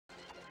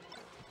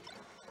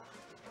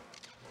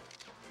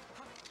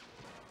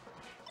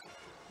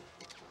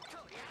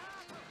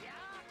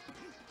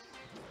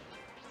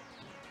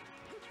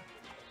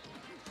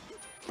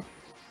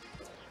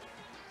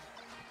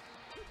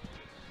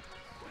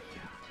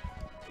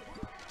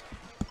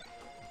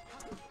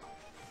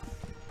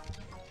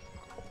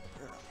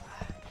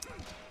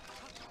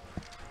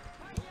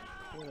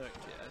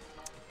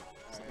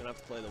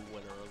play the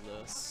winner of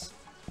this.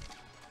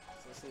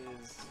 So this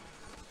is,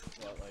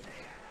 what, like,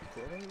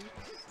 quarters?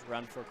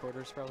 Around 4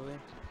 quarters, probably.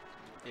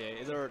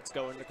 Yeah, either it's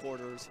going to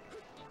quarters.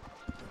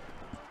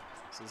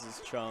 So this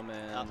is Chum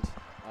and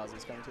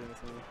Ozzy's coming to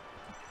with me.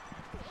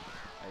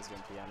 Oh, he's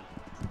going PM.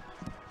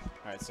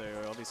 Alright, so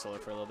I'll be solo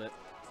for a little bit.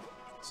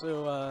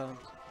 So,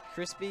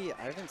 Crispy,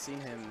 I haven't seen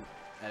him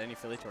at any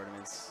Philly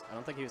tournaments. I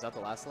don't think he was at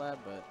the last lab,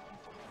 but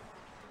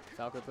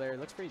Falco player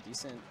looks pretty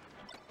decent.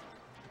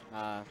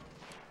 Let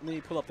me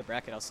pull up the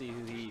bracket. I'll see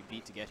who he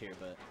beat to get here.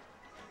 But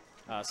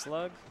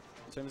SluG,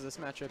 in terms of this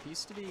matchup, he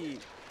used to be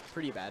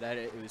pretty bad at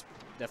it. It was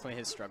definitely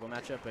his struggle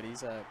matchup, but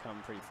he's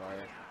come pretty far.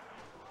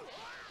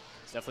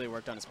 He's definitely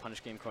worked on his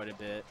punish game quite a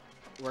bit.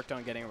 Worked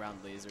on getting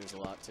around lasers a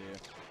lot too,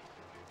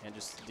 and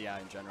just DI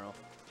in general.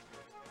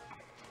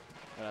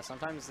 But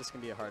sometimes this can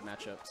be a hard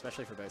matchup,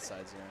 especially for both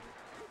sides. You know,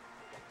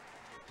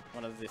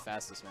 one of the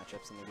fastest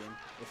matchups in the game,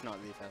 if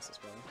not the fastest,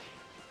 probably.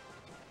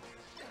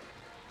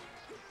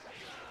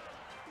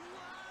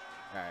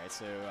 Alright,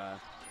 so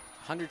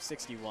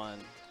 161.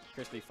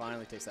 Crispy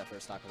finally takes that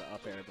first stock with the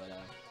up air, but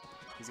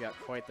he's got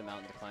quite the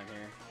mountain to climb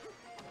here.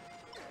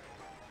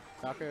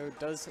 Falco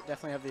does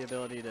definitely have the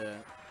ability to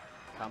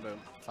combo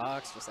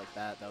Fox just like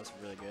that. That was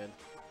really good.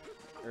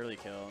 Early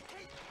kill.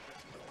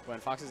 When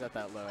Fox is at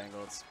that low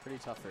angle, it's pretty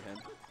tough for him.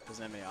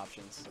 Doesn't have many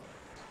options.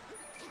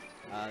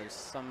 There's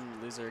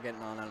some loser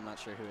getting on, I'm not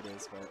sure who it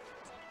is, but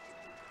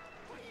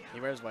he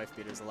wears wife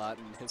beaters a lot,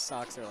 and his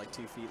socks are like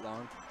 2 feet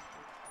long.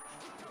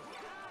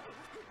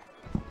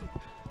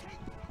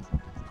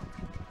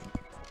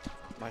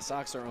 My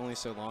socks are only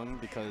so long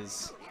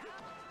because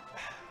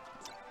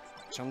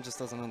Chum just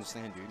doesn't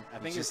understand, dude. I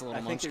think just a little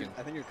munchkin.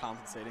 I think you're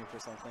compensating for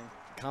something.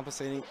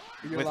 Compensating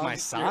Your with my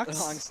socks?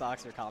 Your long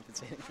socks are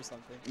compensating for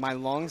something. My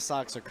long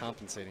socks are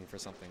compensating for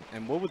something.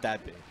 And what would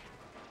that be?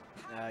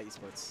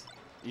 Esports.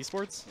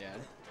 Esports? Yeah.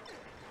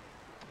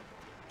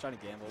 Trying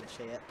to gamble and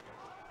shit.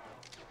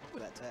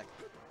 Look at that tech.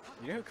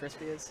 You know who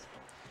Crispy is?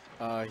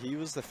 He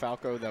was the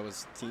Falco that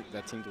was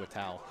that teamed with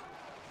Tal.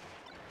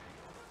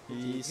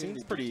 He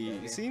seemed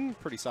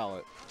pretty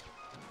solid.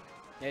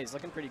 Yeah, he's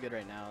looking pretty good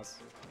right now.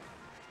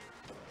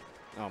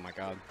 Oh my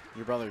god.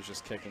 Your brother's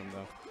just kicking him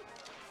though.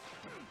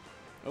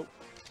 Oh.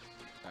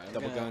 Right,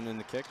 Double gun in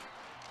the kick.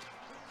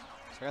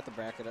 So I got the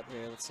bracket up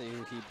here. Let's see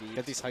who he beat.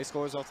 Get these high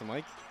scores off the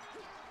mic.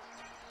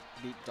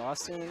 Beat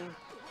Dawson,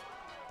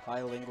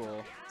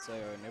 Bilingual, so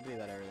nobody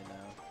that I really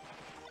know.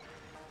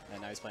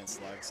 And now he's playing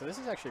SluG. So this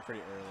is actually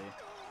pretty early.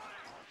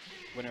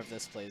 Winner of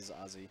this plays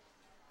Ozzy.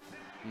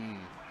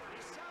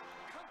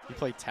 You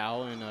played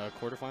Tal in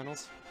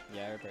quarterfinals?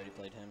 Yeah, I already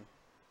played him.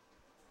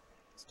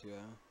 It's 2-0.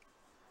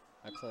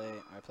 I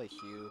play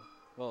Hugh.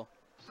 Well,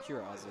 Hugh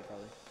or Ozzy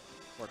probably.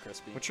 Or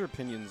Crispy. What's your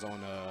opinions on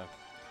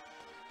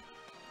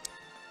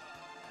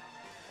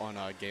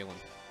Galen?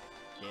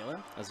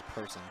 Galen? As a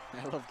person.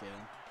 I love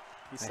Galen.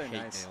 He's so I hate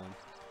nice. Galen.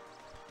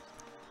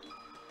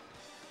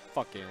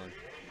 Fuck Galen.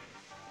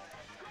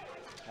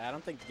 I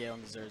don't think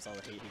Galen deserves all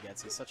the hate he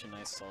gets. He's such a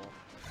nice soul.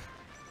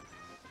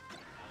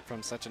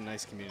 From such a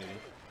nice community.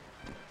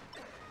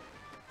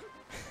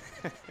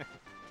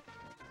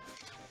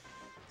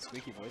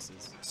 Squeaky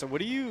voices. So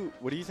what do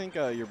you think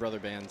your brother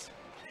banned?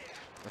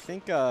 I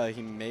think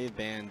he may have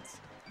banned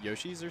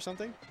Yoshi's or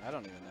something. I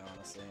don't even know,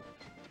 honestly.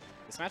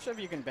 This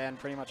matchup you can ban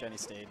pretty much any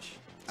stage.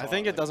 I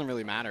think it doesn't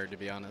really matter, to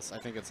be honest. I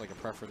think it's like a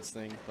preference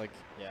thing. Like,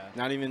 yeah.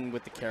 Not even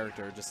with the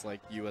character, just like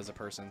you as a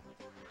person.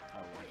 Oh,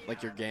 right.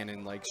 Like you're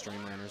Ganon, like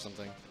Streamland or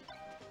something.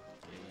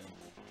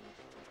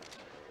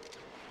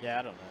 Yeah,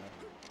 I don't know.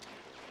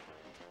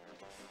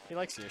 He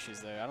likes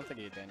Yoshi's though. I don't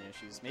think he'd ban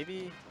Yoshi's.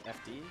 Maybe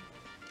FD?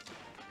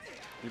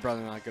 Your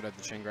brother not good at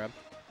the chain grab?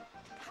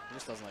 He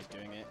just doesn't like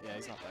doing it. Yeah,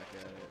 he's not that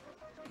good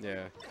at it.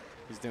 Yeah,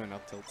 he's doing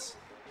up tilts.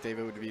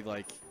 David would be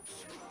like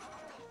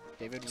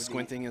David would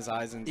squinting his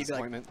eyes in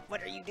disappointment. Like,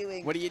 what are you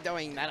doing? What are you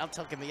doing? That up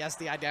tilt can be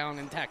SDI down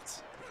in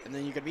text. And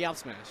then you could be up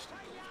smashed.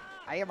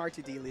 I am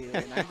R2D Liu,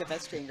 and I'm the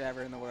best chain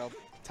grabber in the world.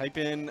 Type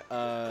in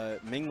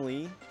Ming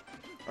Li.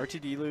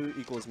 RTD Liu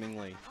equals Ming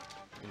Li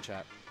in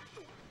chat.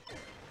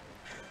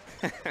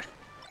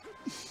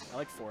 I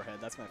like Forehead.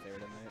 That's my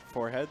favorite emote.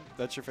 Forehead?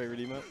 That's your favorite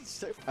emote?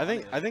 So I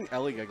think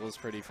Ellie Giggle is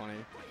pretty funny,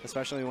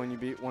 especially when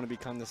you want to be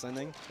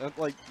condescending. That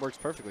like works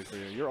perfectly for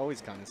you. You're always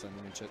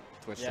condescending in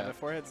Twitch chat. Yeah, but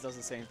Foreheads does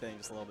the same thing,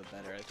 just a little bit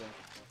better, I think.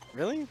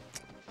 Really?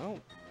 I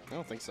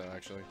don't think so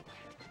actually.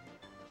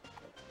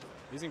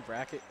 Losing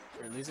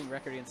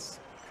record against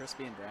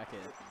Crispy and bracket.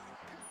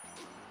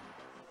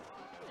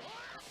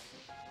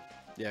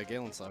 Yeah,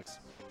 Galen sucks.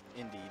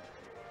 Indeed.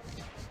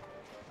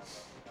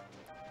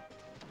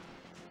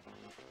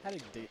 How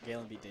did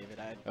Galen beat David?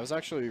 That was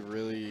actually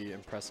really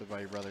impressive by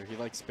your brother. He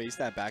like spaced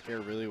that back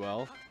air really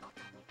well,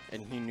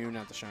 and he knew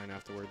not to shine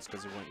afterwards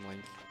because it went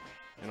link.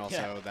 And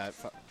also that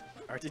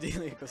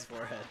RTD equals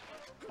Forehead.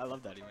 I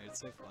love that emote.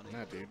 It's so funny.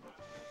 Nah, dude.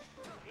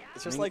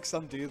 It's just like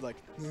some dude like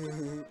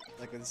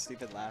like with a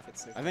stupid laugh.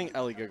 It's so I think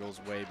Ellie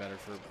Giggle's way better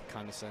for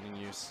condescending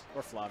use.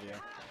 Or Flavio.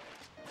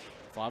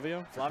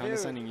 Flavio? For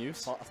condescending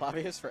use?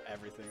 Flavio's for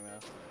everything though.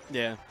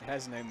 Yeah. It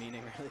has no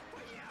meaning really.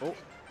 Oh.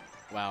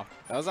 Wow.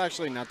 That was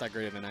actually not that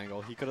great of an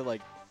angle. He could have,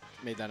 like,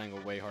 made that angle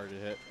way harder to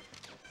hit.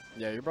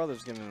 Yeah, your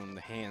brother's giving him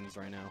the hands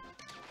right now.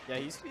 Yeah,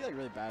 he used to be like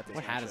really bad at this.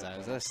 What hat is that?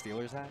 Is that a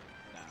Steelers hat?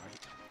 No,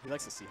 he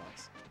likes the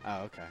Seahawks.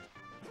 Oh, okay.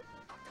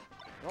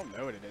 I don't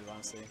know what it is,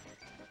 honestly.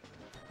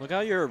 Look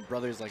how your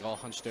brother's, like, all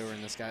hunched over,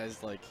 and this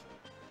guy's, like,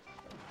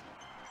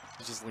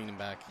 he's just leaning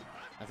back.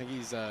 I think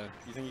he's,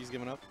 you think he's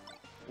giving up?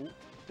 Ooh.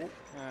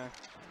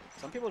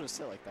 Some people just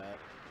sit like that.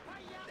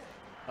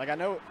 Like, I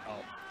know...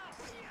 Oh.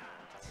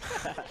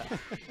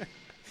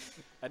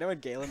 I know when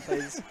Galen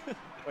plays...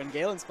 When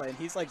Galen's playing,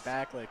 he's, like,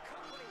 back, like,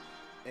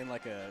 in,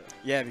 like, a...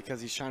 Yeah,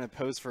 because he's trying to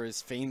pose for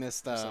his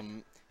famous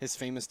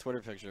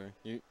Twitter picture.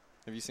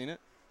 Have you seen it?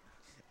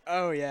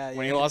 Oh, yeah.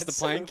 When he lost the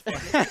plank?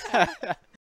 So